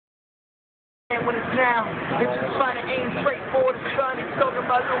when it's now. It's just trying to aim straight for the sun. He's talking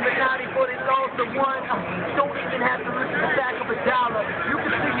about Illuminati, but it's also one. Don't even have to listen to the back of a dollar. You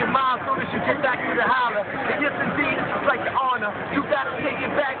can see your mom as soon as you get back to the holler. And yes, indeed, it's just like the honor. You gotta take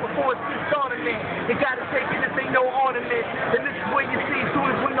it back before it's started, man. You gotta take it, this ain't no ornament. And this is where you see, soon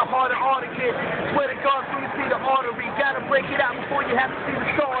as when the heart of art gets. Swear to God, soon as you see the artery. Gotta break it out before you have to see the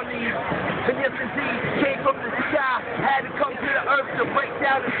star needs. And yes, indeed, came from the sky. Had to come to the earth to break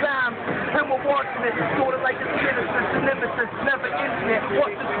down the time. And we're watching it, sort of like a citizen, the nemesis, never ending it.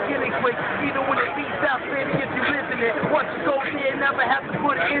 Watch the beginning quick, even when it beats out, baby, if you live in it. Watch it go there, never have to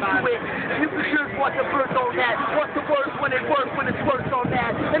put it into it. You can just watch the birth on that. What's the worst when it works, when it's worse on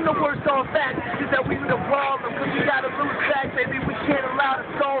that? And the worst on fact is that we the problem, because we gotta lose back, baby. We can't allow to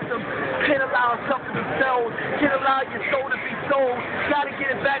solve them. Can't allow ourselves to be sold. Can't allow your soul to be sold. Gotta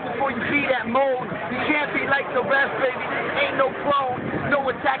get it back before you be that mold. You can't be like the rest, baby. This ain't no clone. No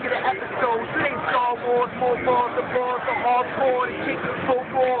Attack of the Episodes. It ain't Star Wars, more balls, the hardcore, the kick is so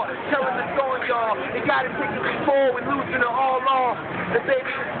raw. Telling the story, y'all. You gotta take it before we're losing it all off. And baby,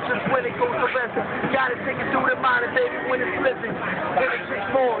 this is just when it goes to rest. You gotta take it through the mind, and baby, when it's slipping. And it's just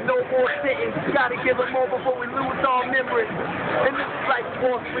more, no more sitting. Gotta give them more before we lose our memories. And this is like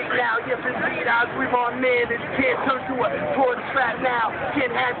Wall Street now. Yes, indeed, I agree with our man. This can't turn to a towards trap now.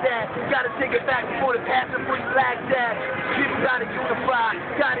 Can't have that. Gotta take it back before the past, before you lag that. People gotta unify.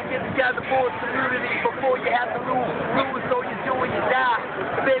 Gotta get together for a community before you have to lose, so you do and you die.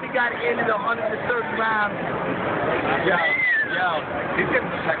 Baby gotta end it 130 rounds. Yo, he's getting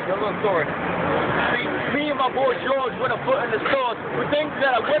a little story. See, me and my boy George went a foot in the stores. We think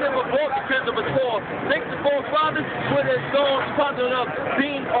that I wouldn't have bought because of a store. Thanks to both fathers with his songs, puzzled up,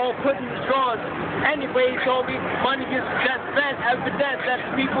 being all put in the drawers. Anyway, he told me money is just spent, evidence that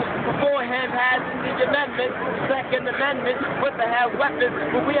the people beforehand had in the amendment, Second Amendment, but they have weapons,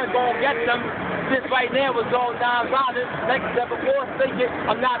 but we ain't gonna get them. This right now was all non-violent. Like I said before, thinking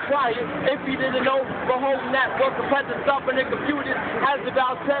I'm not quiet. If you didn't know, the whole network of present stuff in the computers has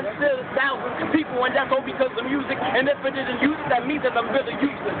about 10,000 people, and that's all because of music. And if it didn't use it, that means that I'm really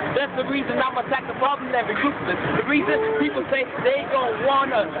useless. That's the reason I'm attacking the problem and be useless. The reason people say they don't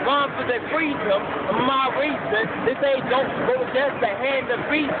wanna run for their freedom, my reason is they don't go against the hand of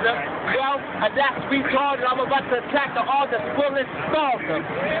reason. Well, that's retarded. I'm about to attack the artist, will and solve them.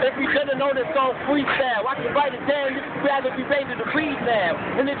 If you didn't know this song Freestyle, I can write it down. You'd rather be ready to read now.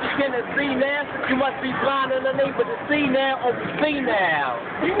 And if you can't see now, you must be blind and unable to see now or see now.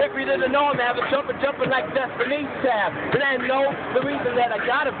 If you didn't know, I'm having jumping like Destiny's Child. But I know the reason that I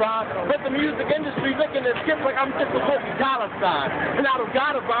got a rhyme. But the music industry looking at skits like I'm just a $50 sign. And I don't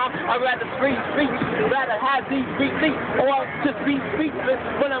got a rhyme. I'd rather free speech, rather have these beats, or just be speechless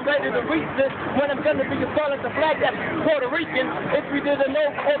when I'm ready to reach this. When I'm gonna be a star like the flag that's Puerto Rican. If you didn't know,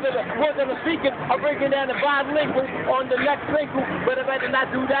 over the words of the speaker, I'm breaking down the bilingual on the next single, but I better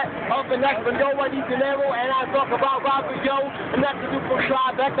not do that. Up the next one, no one needs an arrow, and I talk about Robert Yo, and that's to do from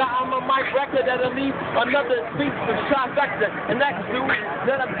Tribeca. I'm a mic record that'll leave another speech to the trifecta. And next dude,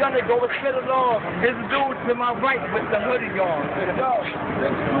 then I'm gonna go and spit along. His dude to my right with the hoodie on. Yo,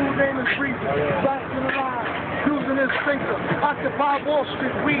 this dude name is Freestyle, back in the line, using his finger, occupy Wall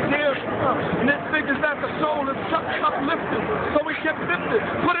Street, we here, and this figures that the soul is uplifted, so we kept lifted,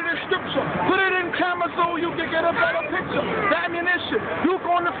 put it in scripture, put it in camera so you can get a better picture, the ammunition, you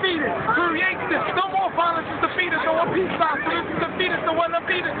gonna defeat it, create this, no more violence is defeated, no more peace sign, so this is defeated, so when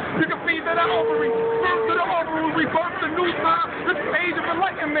defeated, you can feed to the ovary, to the ovary, we birth the new time, this is the age of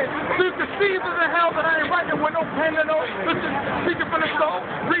enlightenment, so you can see to the hell that I ain't writing with no pen and no, this is speaking from the soul,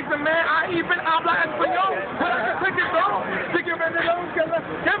 reason man, I even habla español, but I can take it down, take it in the nose,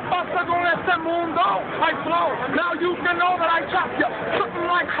 ¿qué pasa con este mundo? I flow, now you can know that I chop you, something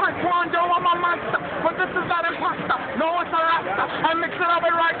like taekwondo, I'm a monster, but this is not imposter, no it's a rasta, I mix it up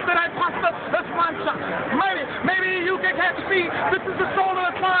with rice, then I pasta, it's mancha, maybe you can't see, this is the soul of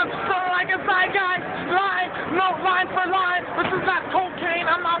the time, so like a zeitgeist, line, no line for line, this is not cocaine,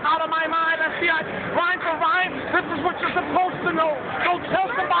 I'm not out of my mind, I see line for line, this is what you're supposed to know, don't tell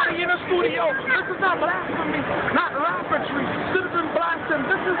somebody in a studio, this is not blasphemy, not rapidry, citizen blasphemy,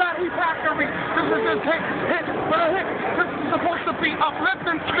 this is not hypocrisy, this is just hit for a hit, this is supposed to be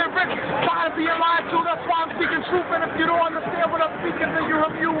uplifting spirit, trying to be alive too, that's why I'm speaking truth, and if you don't understand what I'm speaking, then you're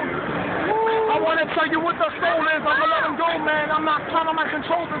abused. I want to tell you what the soul is, I'm gonna let him go, man, I'm not trying to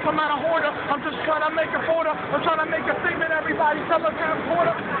control this, I'm not a hoarder, I'm just trying to make a order, I'm trying to make a statement, everybody, Telegram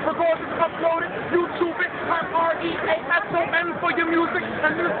quarter, record it, upload it, YouTube it, type REASON for your music,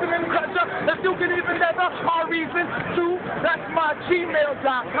 and listening pleasure, if you can even never, our reason to, that's my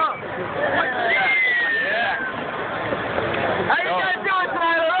gmail.com. Yeah. How you guys doing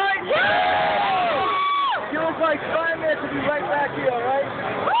tonight, alright? Mike, Fireman to be right back here, all right?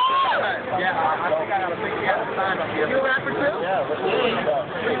 Yeah, I think I got a sign up here. You a rapper too? Yeah, what's up?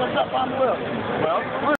 What's up, I'm Will. Well?